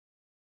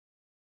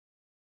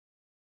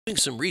Doing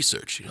some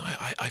research, you know,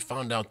 I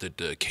found out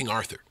that King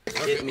Arthur.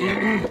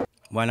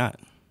 Why not?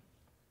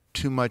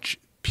 Too much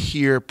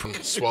peer.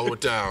 Swallow it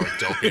down.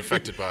 Don't be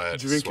affected by it.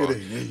 Drink Swallow. it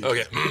in.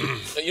 Okay.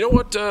 You know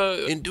what?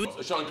 In doing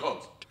Sean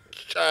Combs.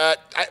 Trying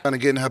to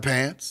get in her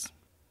pants.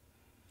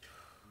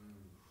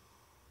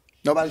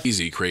 Nobody.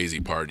 Easy,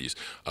 crazy parties.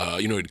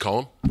 You know what you'd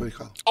call them? What do you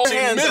call them? Oh,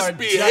 Hands are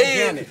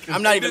gigantic.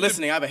 I'm not even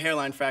listening. I have a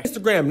hairline fracture.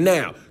 Instagram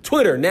now,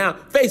 Twitter now,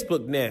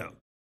 Facebook now.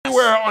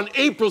 Where on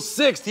April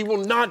 6th, he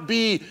will not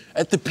be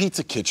at the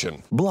pizza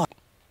kitchen. Block.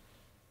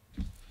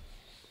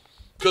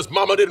 Because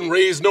mama didn't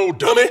raise no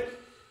dummy.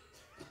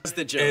 That's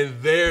the joke.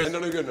 And there's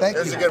another good one. Thank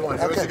you. That's a good one.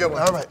 That was a good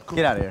one. All right. Cool.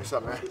 Get out of here. What's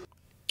up, man?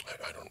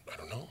 I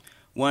don't know.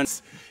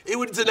 Once.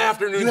 It's an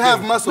afternoon. You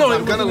have muscles.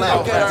 I'm gonna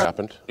laugh. That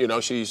happened. You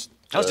know, she's.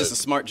 That was just a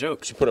smart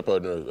joke. She put up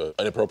an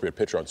inappropriate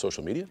picture on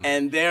social media.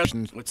 And there's.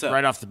 What's up?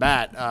 Right off the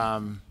bat,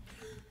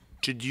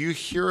 did you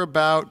hear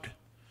about?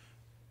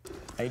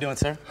 How you doing,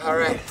 sir? All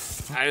right.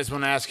 I just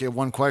want to ask you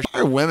one question. Why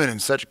are women in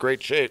such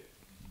great shape?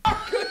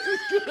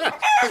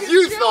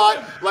 You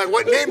thought, like,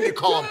 what name do you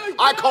call them?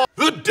 I call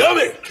the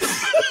dummy.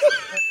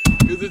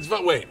 Because it's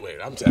fun. Wait,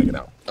 I'm tagging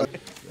out.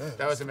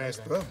 That was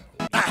amazing. That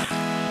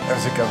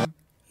was a good one.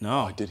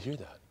 No. I did hear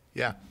that.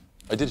 Yeah.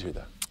 I did hear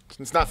that.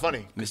 It's not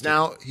funny. Because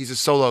now he's a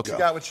solo. You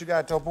got what you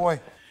got, Doboy.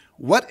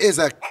 What is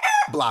a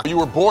block? You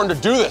were born to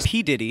do this.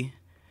 P. Diddy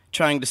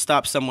trying to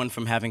stop someone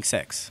from having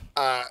sex.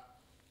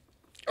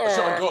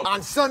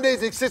 On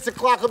Sundays at 6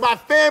 o'clock with my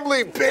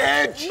family,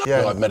 bitch. Yeah.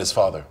 Well, I've met his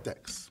father.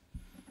 Sex.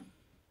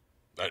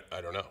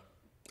 I don't know.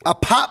 A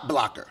pop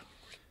blocker.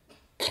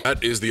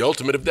 That is the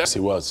ultimate of death.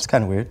 He was. It's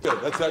kind of weird.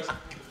 That's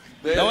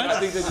No one? I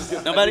think they just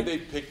get. Nobody? I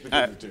think they picked the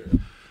good material.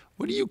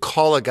 What do you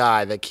call a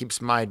guy that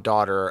keeps my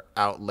daughter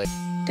out late?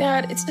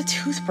 Dad, it's the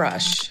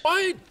toothbrush.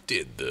 Why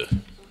did the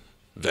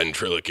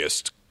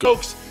ventriloquist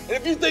jokes? And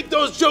if you think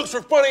those jokes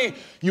were funny,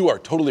 you are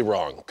totally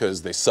wrong,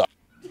 because they suck.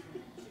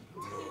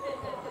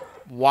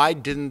 Why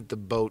didn't the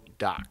boat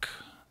dock?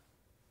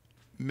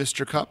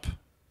 Mr. Cup,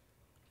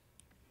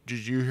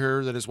 did you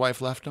hear that his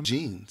wife left him?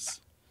 Jeans.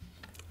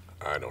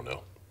 I don't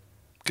know.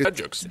 Good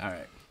jokes. All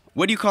right.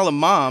 What do you call a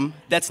mom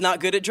that's not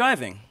good at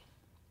driving?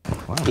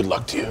 Wow. Good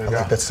luck to you.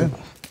 That's it.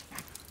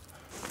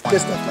 Good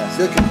stuff, man.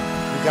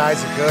 You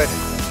guys are good.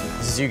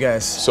 This is you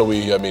guys. So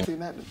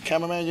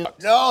Cameraman,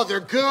 no, they're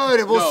good.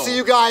 And we'll see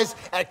you guys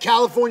at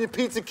California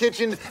Pizza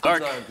Kitchen.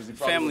 Dark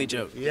family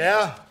joke.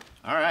 Yeah.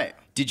 All right.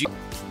 Did you?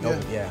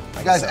 Yeah.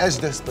 You guys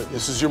edged this, but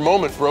this is your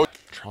moment, bro.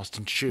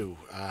 Charleston Chew,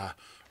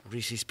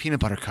 Reese's Peanut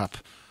Butter Cup.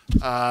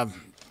 That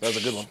was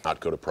a good one. Not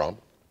go to prom.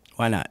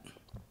 Why not?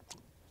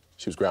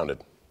 She was grounded.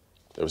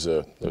 There was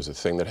a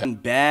thing that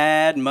happened.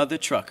 Bad mother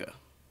trucker.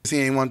 He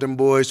ain't want them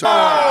boys.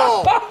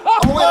 Oh,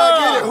 wait, I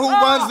get it. Who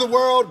runs the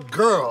world?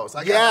 Girls.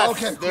 I guess.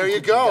 Okay, there you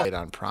go.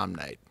 On prom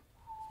night.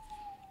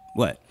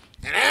 What?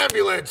 An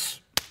ambulance.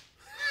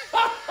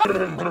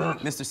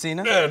 Mr.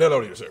 Cena?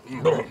 No,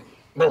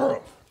 sir.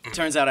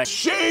 Turns out I...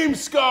 Shame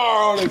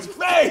scar on his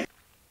face!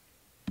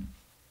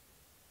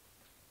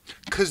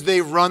 Because they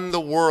run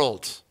the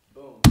world.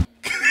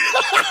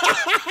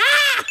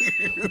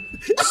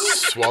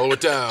 Swallow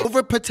it down.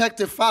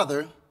 Overprotective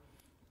father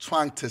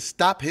trying to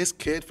stop his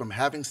kid from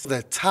having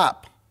the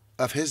top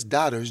of his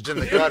daughter's in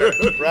the gutter,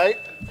 right?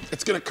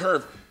 It's gonna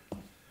curve.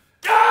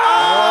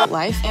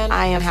 Life, and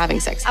I am having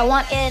sex. I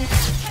want in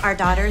our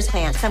daughter's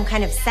plant, some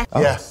kind of sex. Oh.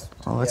 Yes.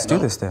 Well, let's do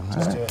this then.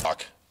 Just do it.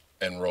 Rock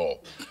and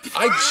roll.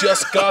 I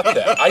just got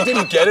that. I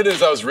didn't get it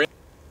as I was reading.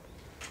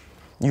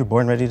 You were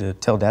born ready to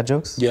tell dad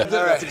jokes? Yeah.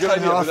 That's a good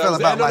idea. I feel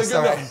about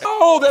myself.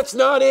 No, that's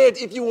not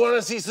it. If you want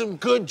to see some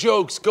good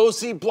jokes, go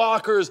see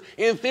Blockers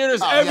in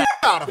theaters.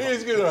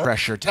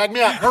 Pressure. Tag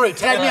me out. Hurry,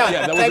 tag me out.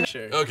 Yeah, that was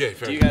sure. Okay,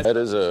 fair. Do you guys... That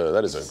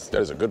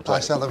is a good plan.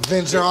 I shall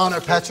avenge your honor,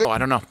 Patrick. Oh, I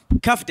don't know.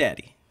 Cuff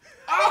Daddy.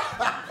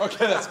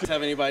 Okay, that's good.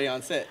 Have anybody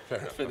on set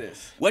for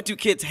this? What do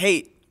kids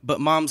hate but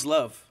moms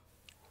love?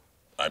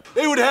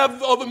 They would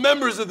have all the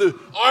members of the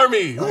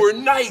army who were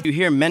nice. You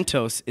hear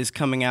Mentos is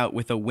coming out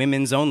with a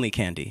women's only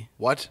candy.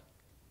 What?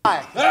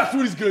 That's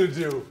what he's gonna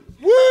do.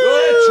 Woo! Go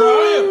ahead,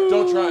 try him.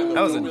 Don't try him.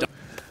 That was a...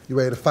 You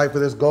ready to fight for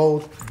this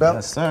gold belt?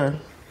 Yes, sir.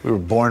 We were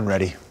born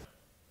ready.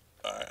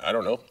 I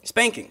don't know.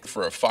 Spanking.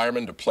 For a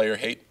fireman to player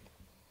hate.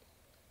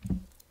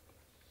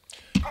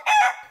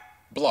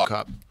 Block.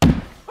 Up.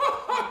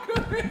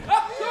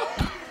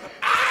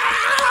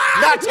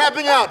 Not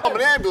tapping out. I'm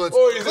an ambulance.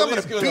 Oh, he's I'm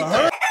gonna beat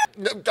that.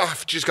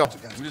 Just go.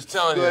 I'm just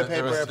telling you,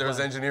 there was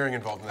engineering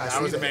involved in that.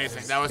 That was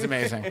amazing. That was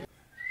amazing.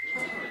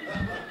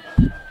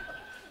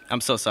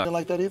 I'm so sorry. Didn't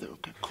like that either.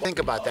 Okay, cool. Think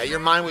about that. Your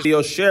mind was.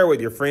 Video, share with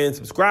your friends,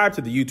 subscribe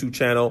to the YouTube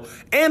channel,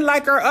 and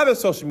like our other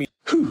social media.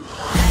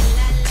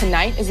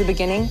 Tonight is the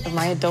beginning of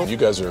my adult. You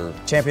guys are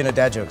Champion of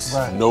dad jokes.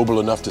 Right. noble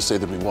enough to say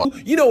that we won.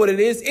 You know what it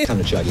is? It's Time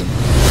to chug in.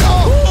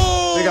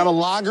 Oh! They got a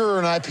lager or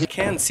an IP.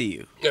 Can see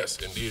you. Yes,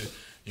 indeed,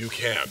 you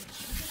can.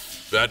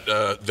 That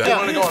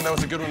one to go on. That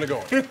was a good one to go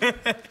on.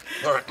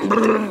 All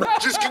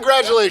right. Just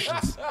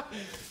congratulations.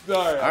 All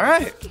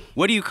right.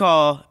 What do you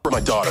call... For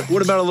my daughter.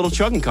 What about a little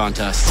chugging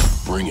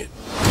contest? Bring it.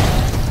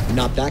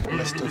 Not that,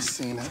 Mr.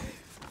 Cena.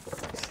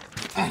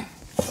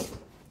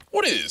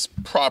 what is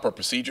proper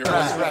procedure?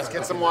 Rest.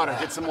 Get some water.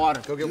 Get some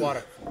water. Go get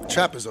water.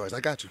 Trapezoids. I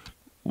got you.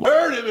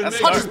 Heard him and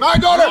Punches my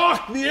daughter.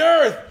 rock the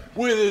earth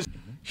with his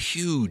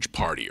huge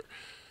partier.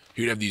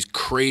 He'd have these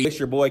crazy. It's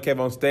your boy Kev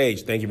on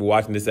stage. Thank you for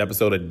watching this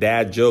episode of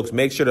Dad Jokes.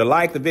 Make sure to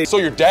like the video. So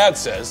your dad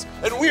says,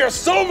 and we are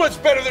so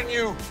much better than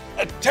you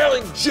at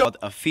telling jokes.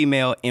 A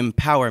female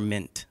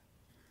empowerment.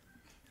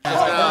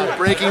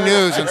 Breaking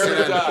news. I'm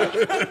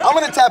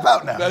gonna tap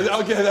out now.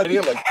 Okay, that. I'm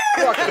like,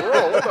 rock and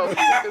roll. What the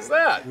fuck is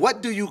that?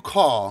 What do you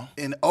call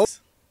an O?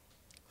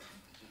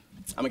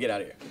 I'm gonna get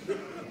out of here.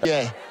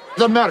 Yeah.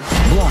 Doesn't matter.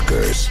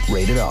 Blockers,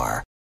 rated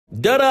R.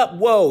 Dud up,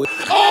 whoa.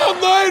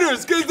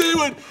 All-nighters, because they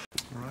would.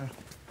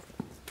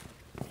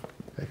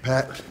 Hey,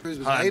 Pat.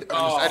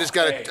 I just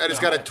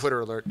got a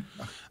Twitter alert.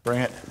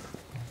 Bring it.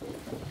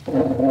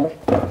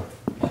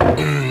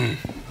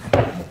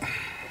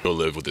 Go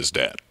live with his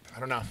dad. I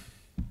don't know.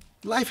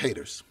 Life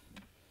haters.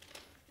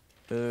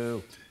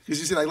 Boo. Because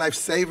you see, like, life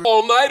savers.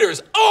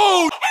 All-nighters.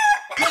 Oh!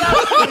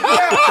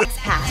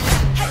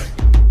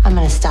 I'm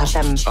gonna stop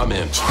them. I'm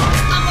in.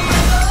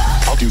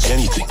 I'll do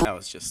anything. That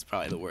was just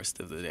probably the worst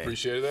of the day.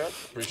 Appreciate that.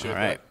 Appreciate All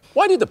that. right.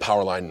 Why did the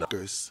power line not?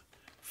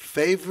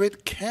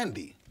 Favorite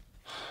candy.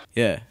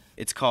 Yeah.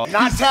 It's called.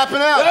 Not tapping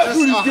out. That's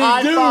what he's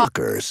gonna do.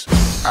 Blockers.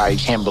 I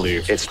can't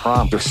believe it's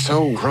prom. You're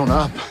so grown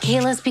up.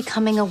 Kayla's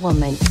becoming a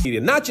woman.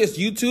 Not just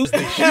YouTube.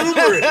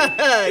 Humor it.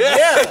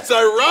 Yeah, it's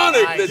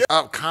ironic. That,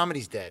 Oh,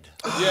 comedy's dead.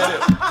 yeah,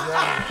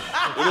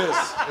 it is.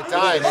 It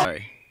died.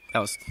 Sorry. That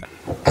was.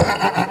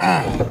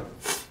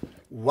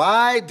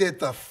 Why did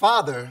the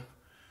father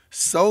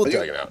so...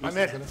 Check it out. I'm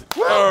in.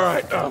 All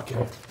right.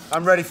 Okay.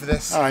 I'm ready for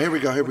this. All right, here we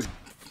go. You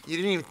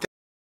didn't even think.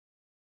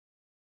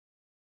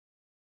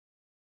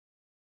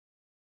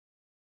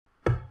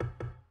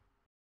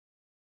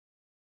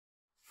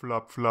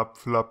 Flop, flop,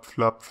 flop,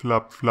 flop,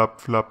 flop, flop,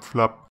 flop,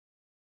 flop.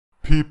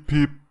 Peep,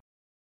 peep.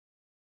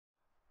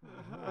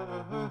 Ha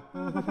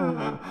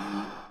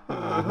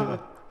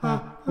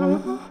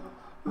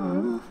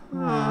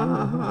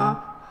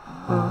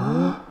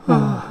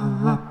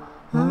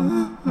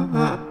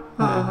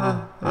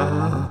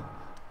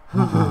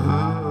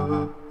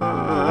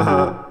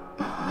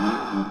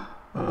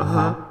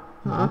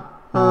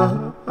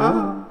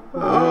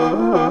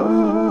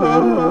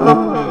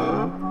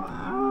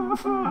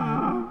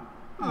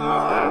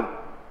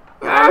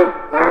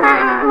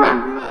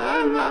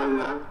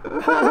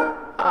ha ha!